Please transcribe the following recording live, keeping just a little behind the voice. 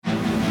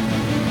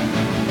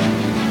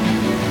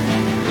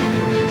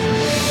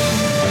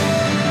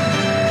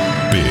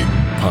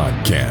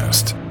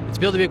Podcast. It's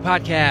Build a Big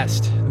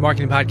Podcast, the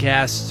marketing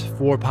podcast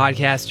for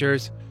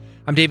podcasters.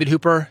 I'm David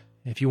Hooper.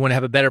 If you want to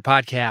have a better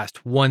podcast,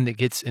 one that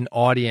gets an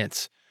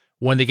audience,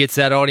 one that gets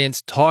that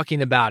audience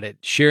talking about it,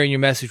 sharing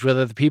your message with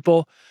other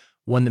people,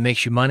 one that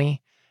makes you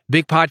money,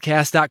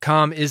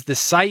 bigpodcast.com is the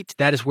site.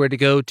 That is where to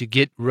go to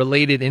get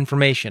related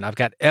information. I've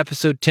got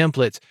episode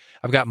templates.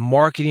 I've got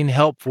marketing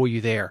help for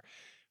you there.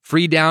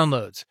 Free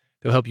downloads.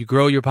 They'll help you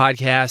grow your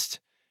podcast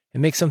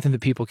and make something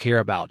that people care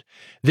about.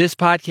 This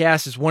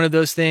podcast is one of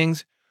those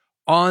things.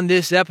 On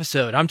this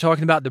episode, I'm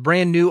talking about the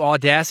brand new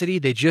Audacity.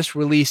 They just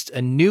released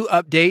a new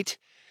update,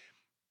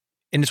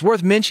 and it's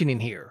worth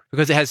mentioning here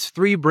because it has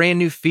 3 brand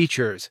new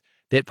features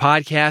that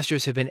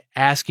podcasters have been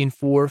asking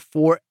for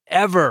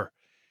forever.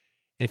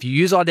 And if you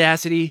use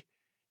Audacity,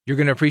 you're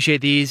going to appreciate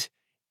these.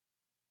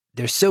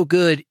 They're so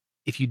good.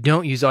 If you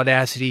don't use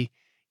Audacity,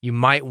 you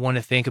might want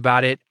to think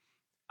about it.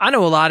 I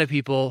know a lot of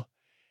people,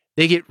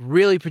 they get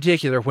really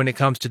particular when it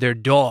comes to their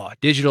DAW,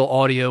 digital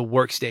audio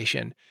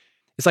workstation.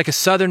 It's like a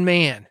Southern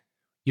man.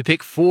 You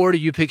pick Ford or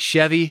you pick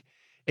Chevy,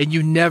 and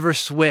you never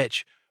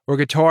switch. Or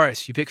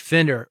guitarist, you pick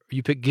Fender or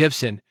you pick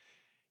Gibson.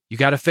 You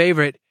got a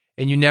favorite,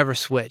 and you never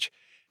switch.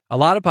 A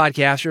lot of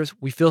podcasters,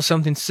 we feel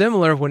something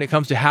similar when it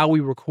comes to how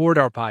we record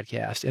our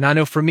podcast. And I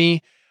know for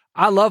me,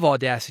 I love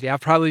Audacity.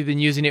 I've probably been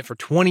using it for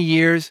 20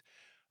 years.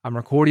 I'm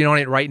recording on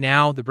it right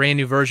now, the brand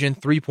new version,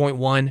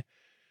 3.1.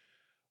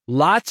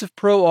 Lots of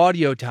pro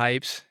audio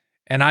types,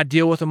 and I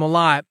deal with them a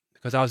lot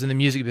because I was in the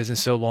music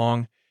business so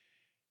long.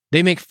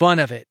 They make fun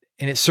of it,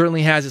 and it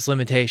certainly has its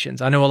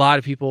limitations. I know a lot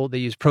of people, they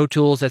use Pro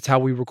Tools. That's how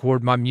we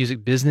record my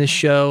music business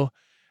show.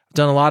 I've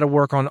done a lot of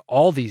work on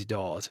all these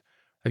DAWs.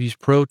 I've used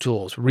Pro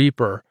Tools,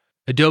 Reaper,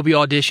 Adobe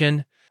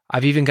Audition.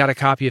 I've even got a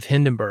copy of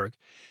Hindenburg.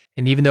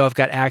 And even though I've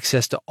got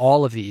access to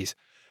all of these,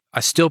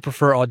 I still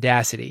prefer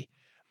Audacity.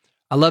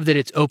 I love that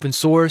it's open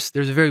source.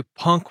 There's a very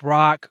punk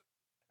rock,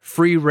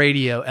 free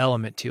radio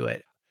element to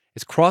it.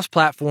 It's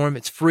cross-platform.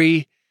 It's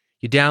free.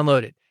 You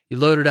download it. You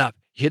load it up.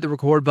 You hit the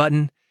record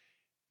button.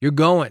 You're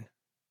going.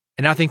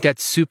 And I think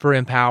that's super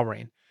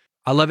empowering.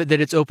 I love it that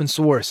it's open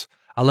source.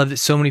 I love that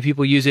so many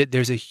people use it.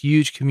 There's a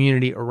huge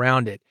community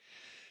around it.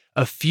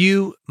 A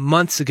few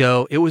months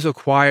ago, it was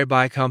acquired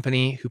by a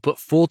company who put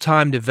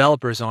full-time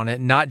developers on it,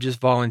 not just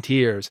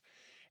volunteers.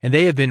 And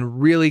they have been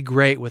really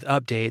great with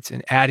updates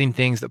and adding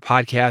things that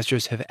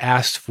podcasters have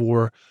asked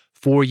for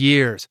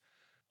years.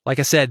 Like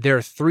I said, there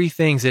are 3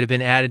 things that have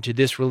been added to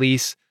this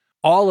release,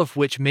 all of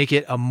which make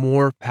it a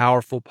more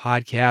powerful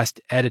podcast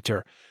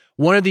editor.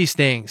 One of these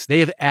things, they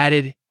have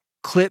added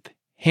clip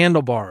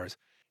handlebars,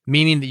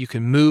 meaning that you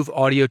can move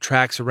audio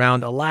tracks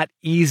around a lot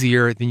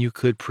easier than you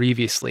could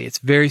previously. It's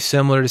very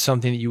similar to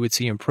something that you would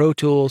see in Pro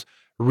Tools,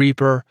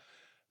 Reaper.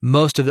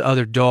 Most of the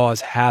other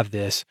DAWs have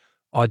this.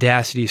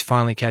 Audacity is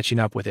finally catching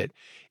up with it.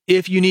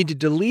 If you need to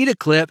delete a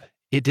clip,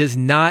 it does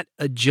not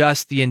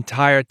adjust the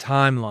entire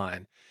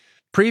timeline.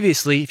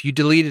 Previously, if you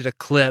deleted a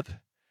clip,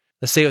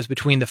 let's say it was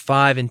between the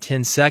 5 and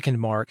 10 second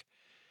mark,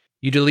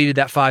 you deleted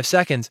that 5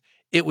 seconds,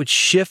 it would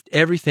shift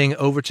everything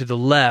over to the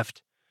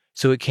left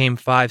so it came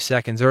 5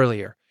 seconds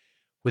earlier.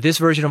 With this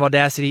version of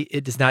Audacity,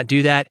 it does not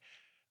do that.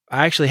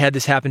 I actually had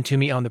this happen to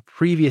me on the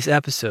previous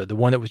episode, the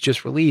one that was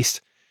just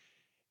released.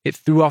 It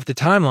threw off the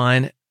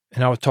timeline,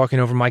 and I was talking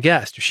over my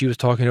guest, or she was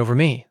talking over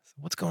me.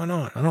 What's going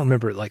on? I don't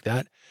remember it like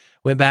that.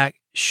 Went back.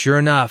 Sure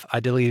enough, I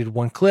deleted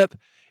one clip.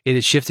 It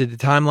had shifted the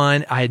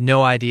timeline. I had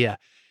no idea.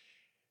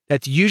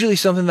 That's usually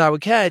something that I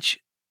would catch.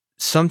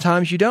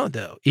 Sometimes you don't,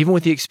 though. Even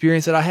with the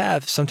experience that I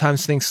have,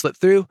 sometimes things slip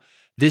through.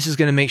 This is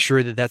going to make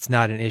sure that that's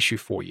not an issue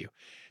for you.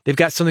 They've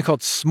got something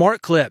called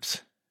Smart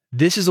Clips.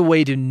 This is a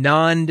way to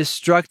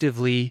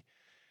non-destructively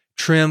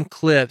trim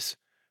clips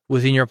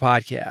within your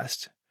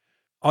podcast.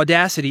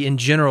 Audacity in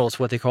general is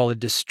what they call a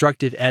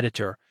destructive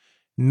editor,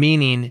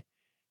 meaning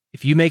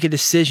if you make a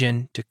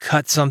decision to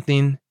cut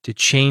something, to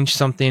change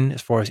something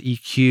as far as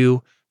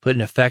EQ, put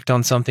an effect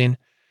on something,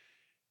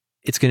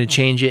 it's going to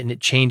change it, and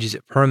it changes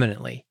it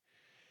permanently.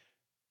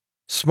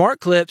 Smart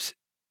Clips,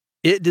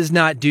 it does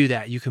not do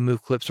that. You can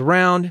move clips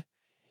around.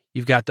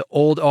 You've got the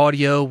old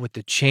audio with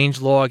the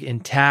changelog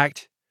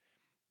intact.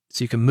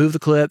 So you can move the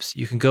clips.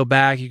 You can go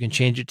back. You can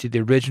change it to the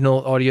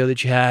original audio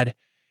that you had.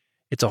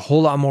 It's a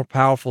whole lot more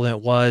powerful than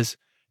it was.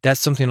 That's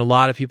something a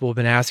lot of people have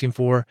been asking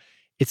for.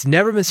 It's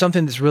never been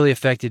something that's really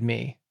affected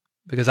me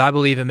because I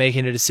believe in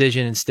making a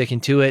decision and sticking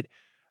to it.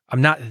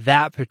 I'm not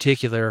that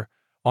particular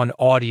on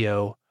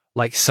audio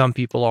like some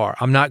people are.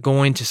 I'm not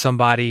going to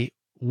somebody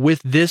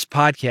with this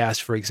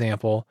podcast, for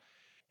example,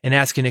 and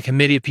asking a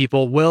committee of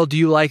people, well, do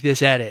you like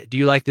this edit? Do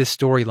you like this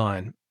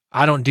storyline?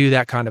 I don't do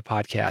that kind of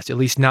podcast, at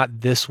least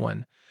not this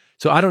one.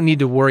 So I don't need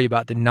to worry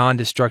about the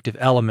non-destructive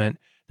element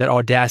that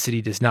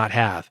Audacity does not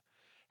have.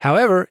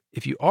 However,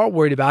 if you are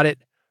worried about it,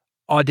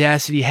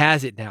 Audacity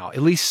has it now,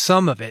 at least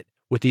some of it,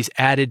 with these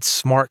added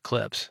smart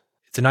clips.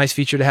 It's a nice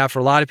feature to have for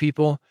a lot of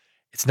people.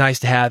 It's nice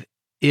to have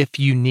if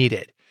you need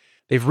it.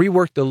 They've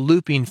reworked the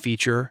looping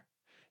feature,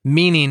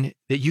 meaning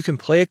that you can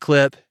play a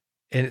clip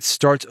and it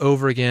starts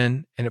over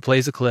again and it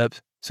plays a clip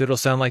So it'll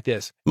sound like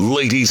this.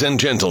 Ladies and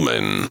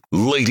gentlemen,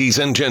 ladies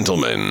and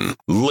gentlemen,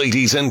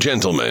 ladies and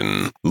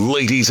gentlemen,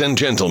 ladies and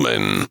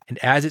gentlemen. And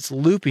as it's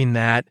looping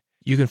that,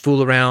 you can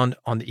fool around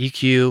on the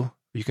EQ,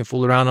 you can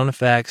fool around on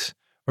effects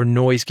or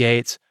noise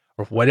gates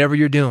or whatever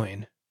you're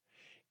doing.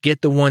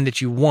 Get the one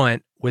that you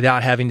want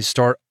without having to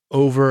start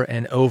over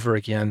and over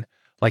again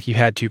like you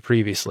had to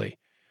previously.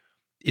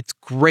 It's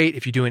great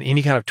if you're doing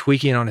any kind of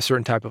tweaking on a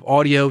certain type of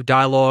audio,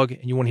 dialogue,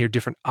 and you want to hear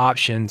different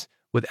options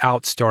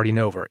without starting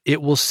over.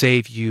 It will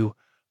save you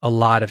a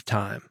lot of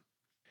time.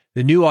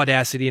 The new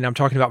Audacity, and I'm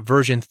talking about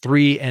version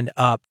 3 and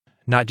up,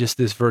 not just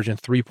this version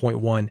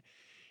 3.1,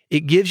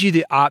 it gives you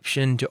the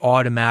option to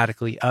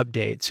automatically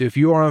update. So if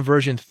you are on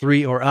version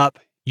 3 or up,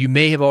 you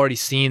may have already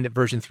seen that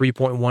version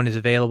 3.1 is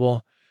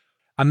available.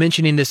 I'm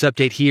mentioning this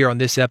update here on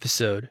this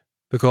episode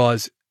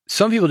because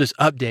some people just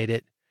update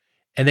it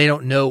and they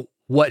don't know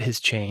what has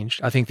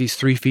changed. I think these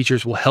 3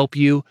 features will help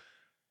you,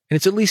 and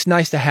it's at least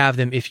nice to have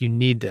them if you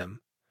need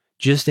them,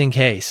 just in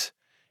case,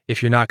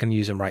 if you're not going to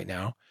use them right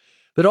now.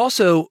 But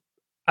also,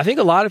 I think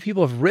a lot of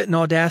people have written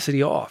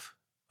Audacity off.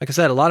 Like I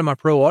said, a lot of my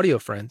pro audio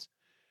friends,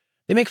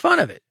 they make fun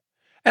of it.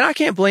 And I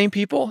can't blame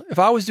people. If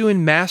I was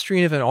doing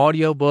mastering of an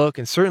audio book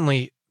and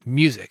certainly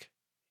music,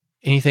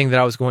 anything that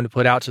I was going to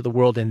put out to the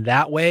world in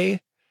that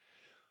way,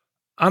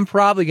 I'm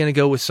probably going to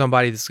go with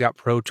somebody that's got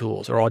Pro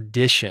Tools or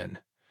Audition,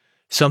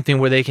 something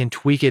where they can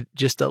tweak it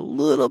just a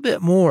little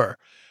bit more.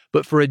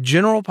 But for a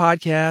general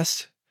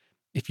podcast,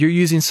 if you're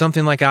using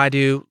something like I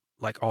do,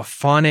 like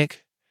Auphonic,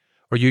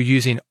 or you're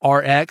using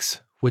RX,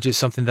 which is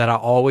something that I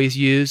always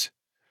use,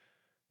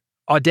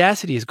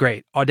 Audacity is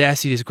great.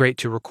 Audacity is great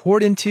to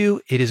record into.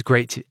 It is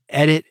great to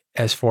edit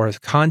as far as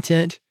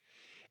content.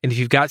 And if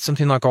you've got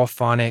something like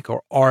Auphonic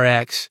or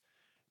RX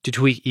to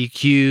tweak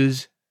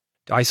EQs,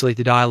 to isolate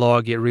the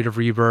dialogue, get rid of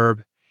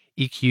reverb,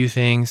 EQ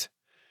things,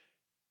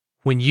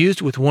 when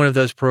used with one of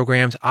those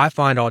programs, I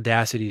find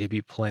Audacity to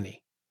be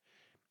plenty.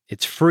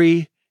 It's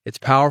free. It's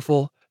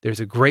powerful.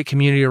 There's a great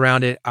community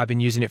around it. I've been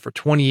using it for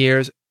 20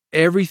 years.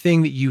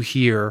 Everything that you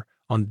hear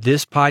on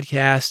this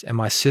podcast and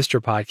my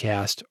sister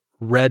podcast,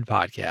 Red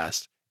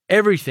Podcast,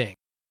 everything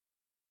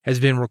has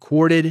been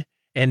recorded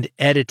and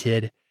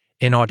edited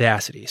in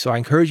Audacity. So I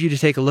encourage you to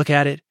take a look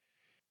at it.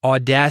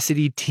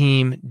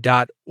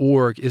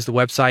 audacityteam.org is the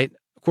website.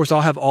 Of course,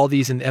 I'll have all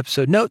these in the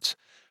episode notes.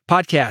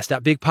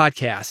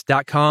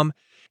 Podcast.bigpodcast.com.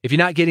 If you're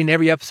not getting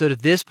every episode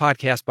of this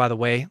podcast, by the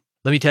way,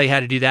 let me tell you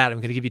how to do that. I'm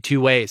going to give you 2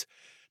 ways.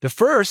 The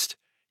first,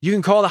 you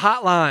can call the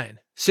hotline,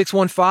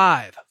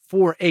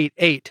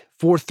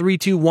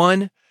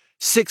 615-488-4321,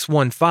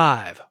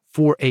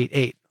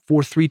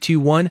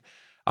 615-488-4321.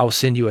 I will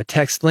send you a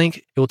text link.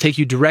 It will take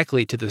you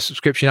directly to the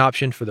subscription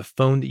option for the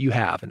phone that you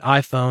have, an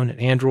iPhone, an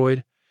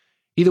Android.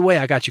 Either way,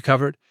 I got you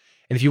covered.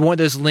 And if you want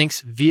those links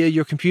via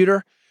your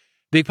computer,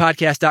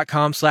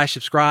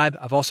 bigpodcast.com/subscribe.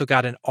 I've also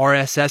got an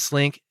RSS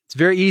link. It's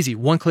very easy.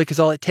 1 click is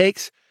all it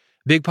takes.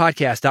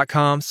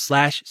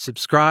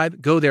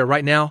 bigpodcast.com/subscribe. Go there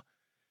right now.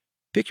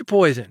 Pick your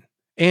poison.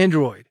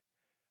 Android,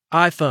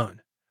 iPhone,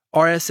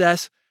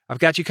 RSS. I've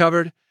got you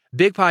covered.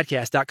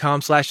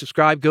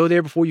 bigpodcast.com/subscribe. Go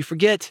there before you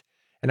forget.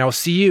 And I will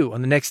see you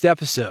on the next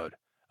episode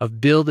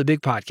of Build a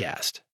Big Podcast.